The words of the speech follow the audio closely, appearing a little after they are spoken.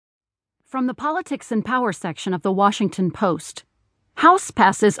From the Politics and Power section of the Washington Post. House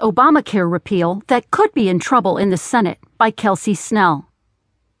passes Obamacare repeal that could be in trouble in the Senate by Kelsey Snell.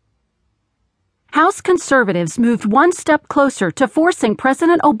 House conservatives moved one step closer to forcing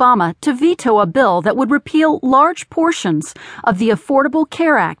President Obama to veto a bill that would repeal large portions of the Affordable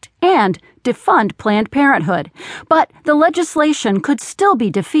Care Act and defund Planned Parenthood, but the legislation could still be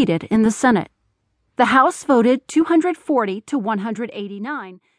defeated in the Senate. The House voted 240 to 189